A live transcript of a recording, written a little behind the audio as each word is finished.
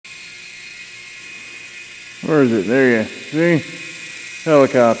Where is it? There you see?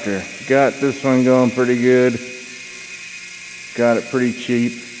 Helicopter. Got this one going pretty good. Got it pretty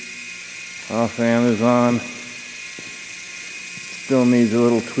cheap off Amazon. Still needs a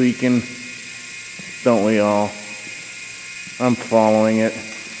little tweaking. Don't we all? I'm following it.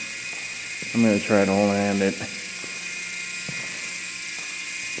 I'm going to try to land it.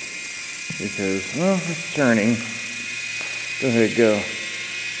 Because, well, it's turning. Go ahead, go.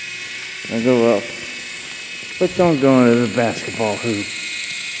 Now go up. But don't go into the basketball hoop.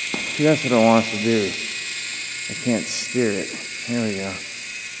 See, that's what it wants to do. I can't steer it. Here we go.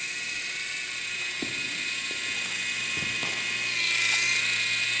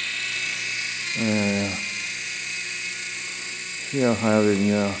 There we go. See how high we can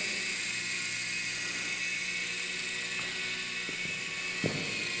go.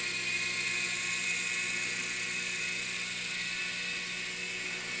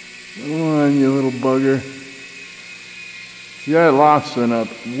 Come on, you little bugger. See, I lost one up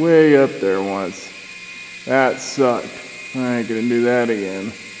way up there once. That sucked. I ain't gonna do that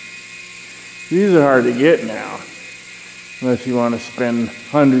again. These are hard to get now. Unless you want to spend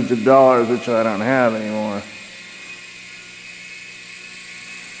hundreds of dollars, which I don't have anymore.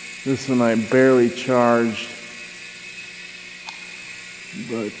 This one I barely charged.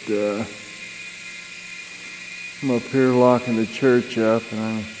 But I'm up here locking the church up, and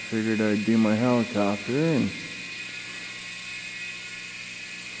I figured I'd do my helicopter. And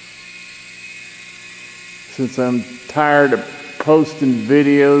since I'm tired of posting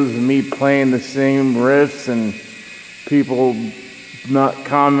videos of me playing the same riffs and people not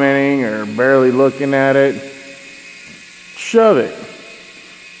commenting or barely looking at it, shove it.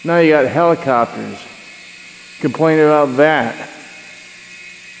 Now you got helicopters. Complain about that.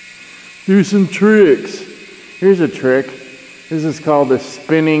 Do some tricks. Here's a trick. This is called the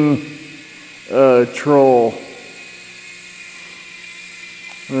spinning troll.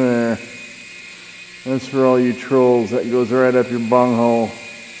 There. That's for all you trolls. That goes right up your bunghole.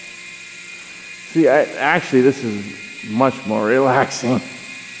 See, actually, this is much more relaxing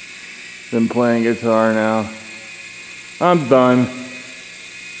than playing guitar now. I'm done.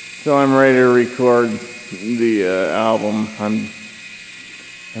 So I'm ready to record the album. I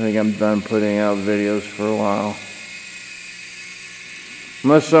think I'm done putting out videos for a while.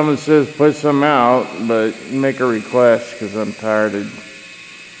 Unless someone says put some out, but make a request because I'm tired of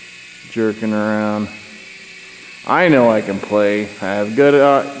jerking around. I know I can play. I have good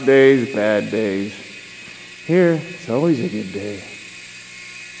days, bad days. Here, it's always a good day.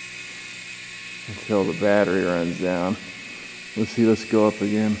 Until the battery runs down. Let's see, let's go up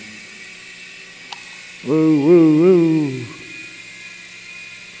again. Woo, woo, woo.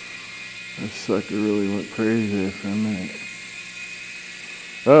 That sucker really went crazy there for a minute.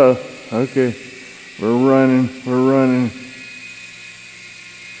 Okay. We're running.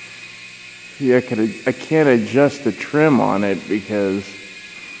 See, I can't adjust the trim on it because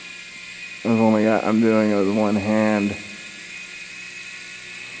I'm doing it with one hand.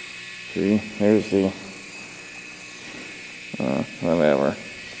 See, there's the, whatever.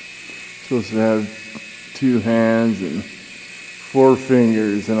 Supposed to have 2 hands and 4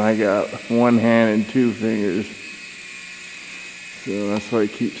 fingers, and I got 1 hand and 2 fingers. So that's why I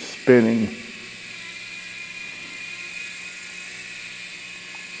keep spinning.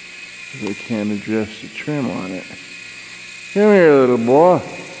 I can't adjust the trim on it. Come here, little boy.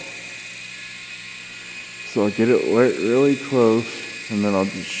 So I'll get it really close, and then I'll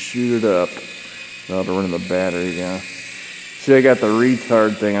just shoot it up. That'll run the battery down. See, I got the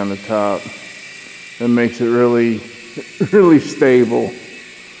retard thing on the top. That makes it really stable.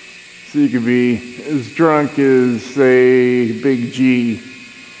 So you could be as drunk as, say, Big G,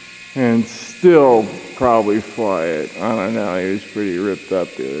 and still probably fly it. I don't know, he was pretty ripped up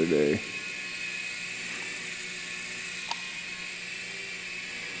the other day.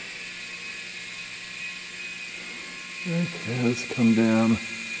 Okay, let's come down.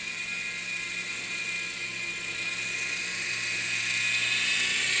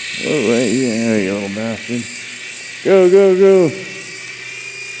 Oh, right, yeah, there you go, little bastard. Go, go, go.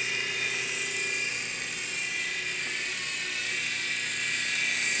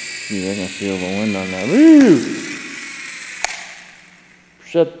 See, I can feel the wind on that. Woo!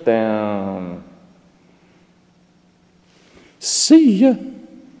 Shut down. See ya.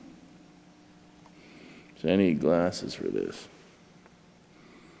 So I need glasses for this.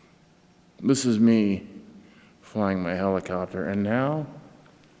 This is me flying my helicopter, and now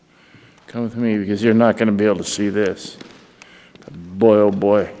come with me because you're not going to be able to see this. Boy, oh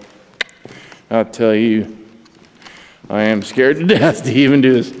boy. I'll tell you, I am scared to death to even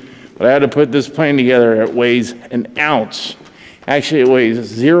do this. But I had to put this plane together. It weighs an ounce. Actually, it weighs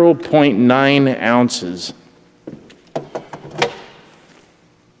 0.9 ounces.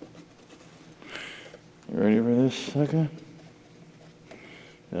 You ready for this sucker?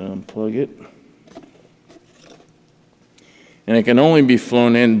 Then unplug it. And it can only be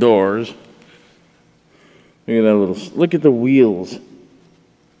flown indoors. Look at that little, look at the wheels.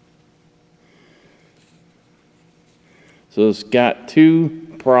 So it's got two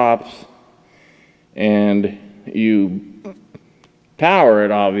props, and you power it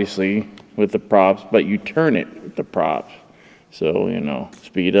obviously with the props, but you turn it with the props. So, you know,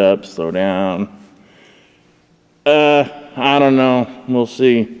 speed up, slow down. I don't know, we'll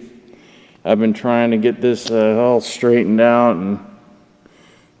see. I've been trying to get this all straightened out, and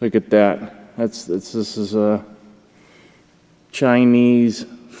look at that. This is a Chinese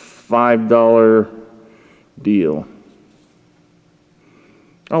 $5 deal.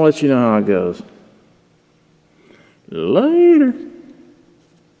 I'll let you know how it goes. Later.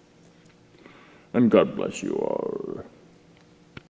 And God bless you all.